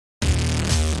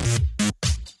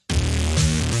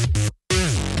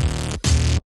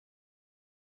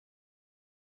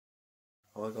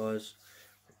Hi guys,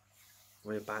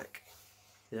 we're back.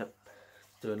 Yep,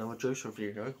 do another juice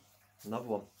review, go. Another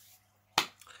one.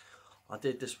 I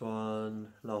did this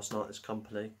one last night as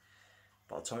company,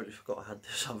 but I totally forgot I had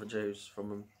this other juice from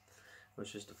them,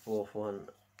 which is the fourth one,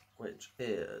 which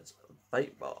is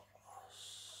vapeboss,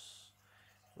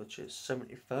 which is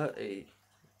 70/30,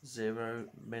 0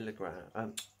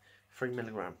 milligram, 3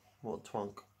 milligram. What a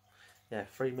twunk! Yeah,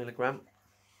 3 milligram.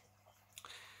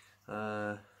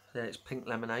 Yeah, it's pink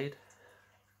lemonade.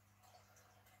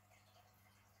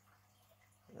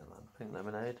 Yeah, man, pink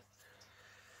lemonade.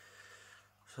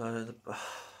 So the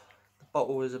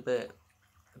bottle is a bit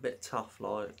tough,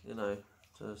 like, you know,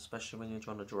 especially when you're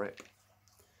trying to drip.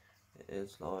 It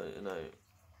is like, you know,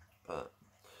 but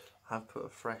I have put a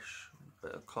fresh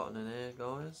bit of cotton in here,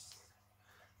 guys.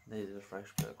 Needed a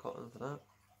fresh bit of cotton for that.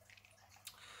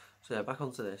 So yeah, back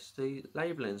onto this. The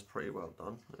labelling's pretty well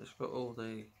done. It's got all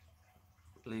the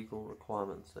legal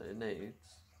requirements that it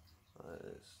needs.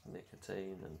 It's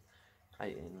nicotine and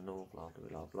 18 and all blah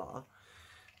blah blah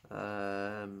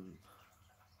blah.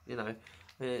 You know,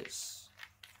 it's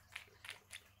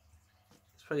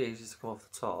pretty easy to come off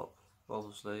the top.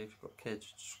 Obviously, if you've got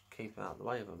kids, just keep it out of the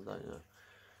way of them, don't you?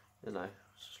 You know,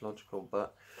 it's just logical.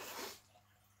 But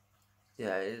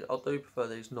yeah, I do prefer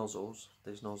these nozzles.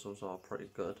 These nozzles are pretty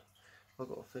good. I've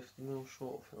got a 50mm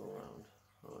short fill around.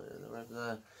 Oh yeah, they're over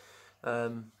there.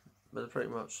 But they're pretty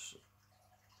much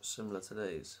similar to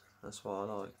these. That's why I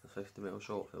like the 50mm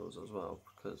short fills as well,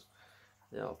 because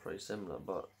they are pretty similar.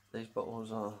 But these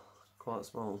bottles are quite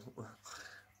small.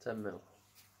 10mm.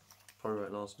 Probably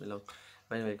won't last me long.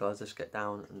 But anyway, guys, let's get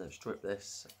down and let's drip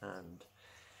this and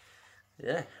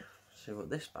yeah, see what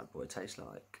this bad boy tastes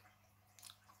like.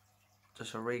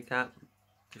 Just a recap: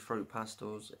 the fruit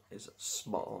pastels is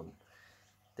spot on.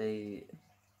 The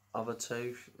other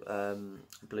two,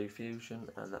 Blue Fusion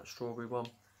and that strawberry one,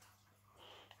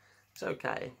 it's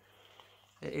okay.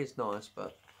 It is nice,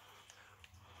 but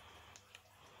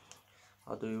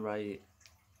I do rate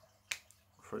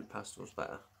fruit pastels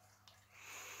better.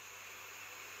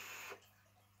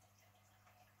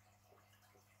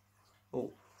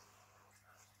 Oh.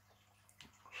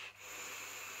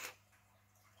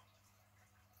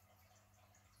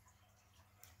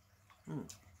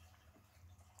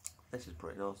 This is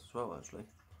pretty nice as well, actually.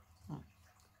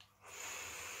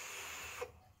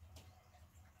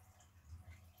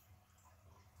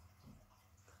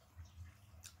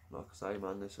 Like I say,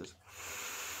 man, this is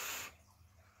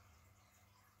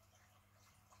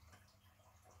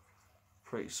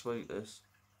pretty sweet, this.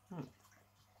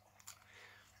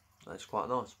 That's quite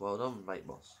nice. Well done,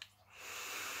 vapeboss.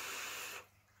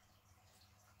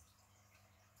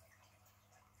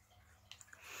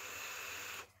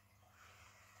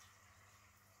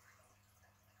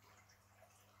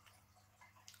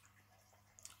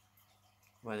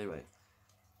 Well, anyway,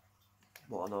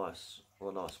 what a nice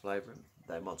flavouring.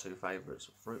 They're my two favourites: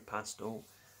 fruit pastel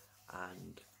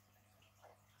and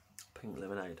pink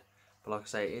lemonade. But like I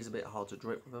say, it is a bit hard to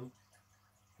drip with them.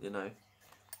 You know,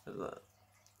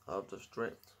 I've just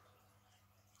dripped.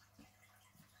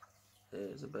 It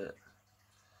is a bit,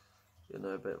 you know,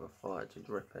 a bit of a fight to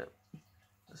drip it.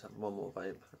 Let's have one more vape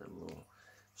and then we'll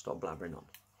stop blabbering on.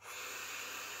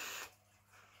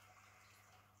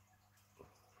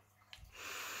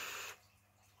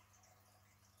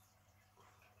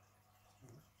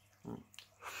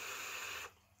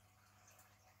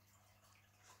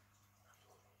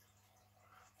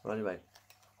 Well, anyway,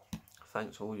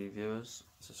 thanks all you viewers,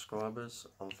 subscribers.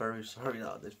 I'm very sorry that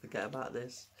I did forget about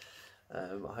this.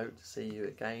 I hope to see you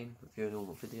again reviewing all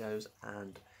my videos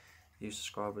and you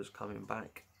subscribers coming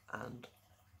back and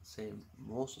seeing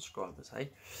more subscribers,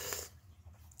 hey?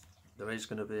 There is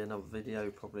going to be another video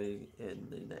probably in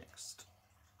the next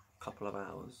couple of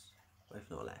hours, if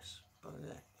not less. But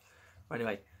yeah.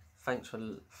 Anyway, thanks for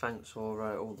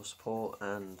all the support,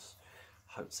 and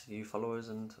hope to see you followers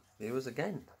and viewers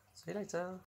again. See you later.